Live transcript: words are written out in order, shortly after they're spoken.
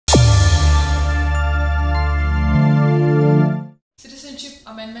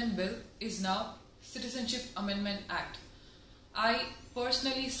Amendment Bill is now Citizenship Amendment Act. I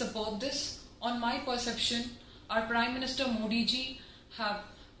personally support this. On my perception, our Prime Minister Modi ji have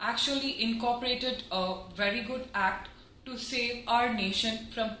actually incorporated a very good act to save our nation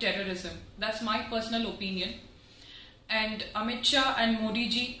from terrorism. That's my personal opinion. And Amit Shah and Modi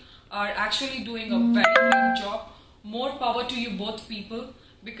ji are actually doing a very good job. More power to you both people,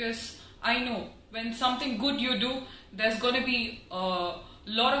 because I know when something good you do, there's going to be a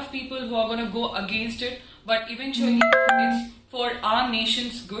lot of people who are going to go against it, but eventually it's for our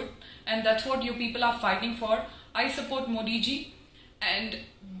nation's good, and that's what you people are fighting for. I support Modi ji and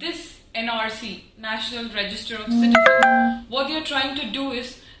this NRC, National Register of Citizens. What they are trying to do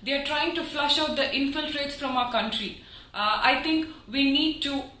is they are trying to flush out the infiltrates from our country. I think we need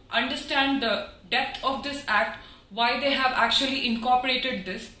to understand the depth of this act, why they have actually incorporated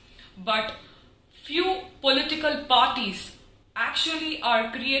this, but few political parties actually are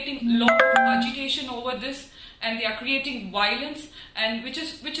creating a lot of agitation over this, and they are creating violence, and which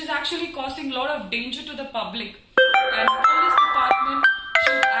is actually causing a lot of danger to the public. And police department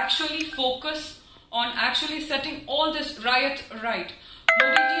should actually focus on actually setting all this riot right.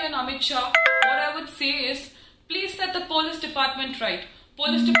 Modi ji and Amit Shah, what I would say is, please set the police department right.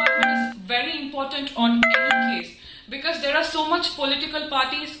 Police department is very important on any case, because there are so much political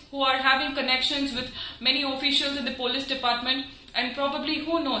parties who are having connections with many officials in the police department, and probably,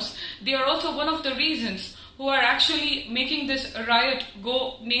 who knows, they are also one of the reasons who are actually making this riot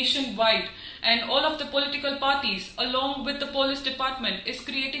go nationwide. And all of the political parties along with the police department is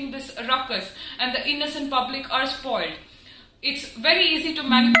creating this ruckus, and the innocent public are spoiled. It's very easy to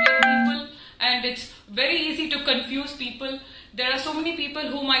manipulate people, and it's very easy to confuse people. There are so many people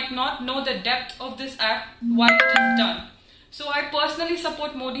who might not know the depth of this act, why it is done. So I personally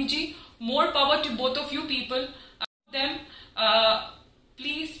support Modi ji. More power to both of you people.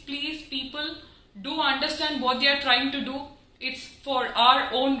 Please people, do understand what they are trying to do. It's for our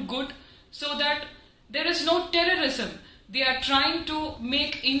own good, so that there is no terrorism. They are trying to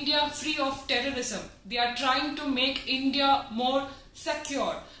make India free of terrorism. They are trying to make India more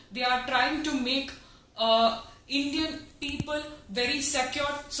secure. They are trying to make Indian people very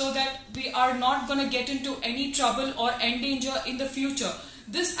secure, so that we are not going to get into any trouble or endanger in the future.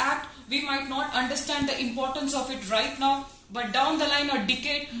 This act, we might not understand the importance of it right now, but down the line, a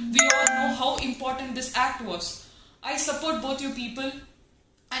decade, we all know how important this act was. I support both you people,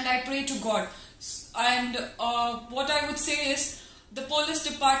 and I pray to God. And what I would say is, the police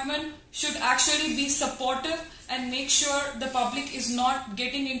department should actually be supportive and make sure the public is not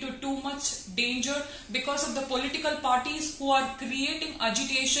getting into too much danger because of the political parties who are creating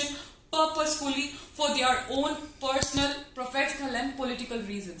agitation purposefully for their own personal, professional and political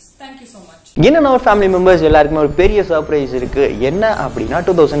reasons. Thank you so much. Inandout family members எல்லாருக்குமே ஒரு பெரிய surprise இருக்கு. என்ன அப்படினா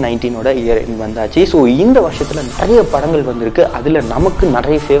 2019 ஓட year end வந்தாச்சு. So இந்த வருஷத்துல நிறைய படங்கள் வந்திருக்கு. அதுல நமக்கு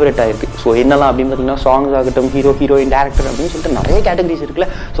நிறைய ஃபேவரட் ஆயிருக்கு. சோ என்னலாம் அப்படினு பாத்தீங்கன்னா சாங்ஸ் ஆகட்டும், ஹீரோ ஹீரோயின் டைரக்டர் அப்படினு சொல்லிட்டு நிறைய கேட்டகரிஸ் இருக்குல.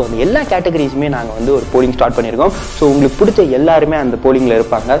 சோ அந்த எல்லா கேட்டகரிஸுமே நாங்க வந்து ஒரு போலிங் ஸ்டார்ட் பண்ணிருக்கோம். சோ உங்களுக்கு பிடிச்ச எல்லாரும் அந்த போலிங்ல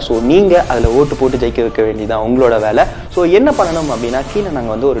இருப்பாங்க. சோ நீங்க அதுல ஓட்டு போட்டு ஜெயிக்க வைக்க வேண்டியதான் உங்களோட வேலை. சோ என்ன பண்ணணும் அப்படினா கீழ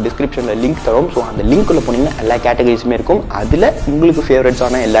நாங்க வந்து ஒரு டிஸ்கிரிப்ஷன்ல லிங்க் தரோம். சோ அந்த லிங்க் உள்ள போனீங்கன்னா எல்லா கேட்டகரிஸுமே இருக்கும். அதுல உங்களுக்கு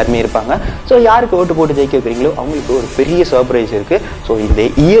ஃபேவரட்ஸான எல்லாருமே இருப்பாங்க. ஸோ யாருக்கு ஓட்டு போட்டு ஜெயிக்க வைக்கிறீங்களோ அவங்களுக்கு ஒரு பெரிய சர்ப்ரைஸ் இருக்கு. ஸோ இந்த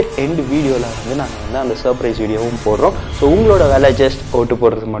இயர் எண்ட் வீடியோவில் வந்து நாங்கள் வந்து அந்த சர்ப்ரைஸ் வீடியோவும் போடுறோம். ஸோ உங்களோட வேலை ஜஸ்ட் ஓட்டு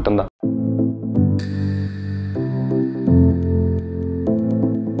போடுறது மட்டும்தான்.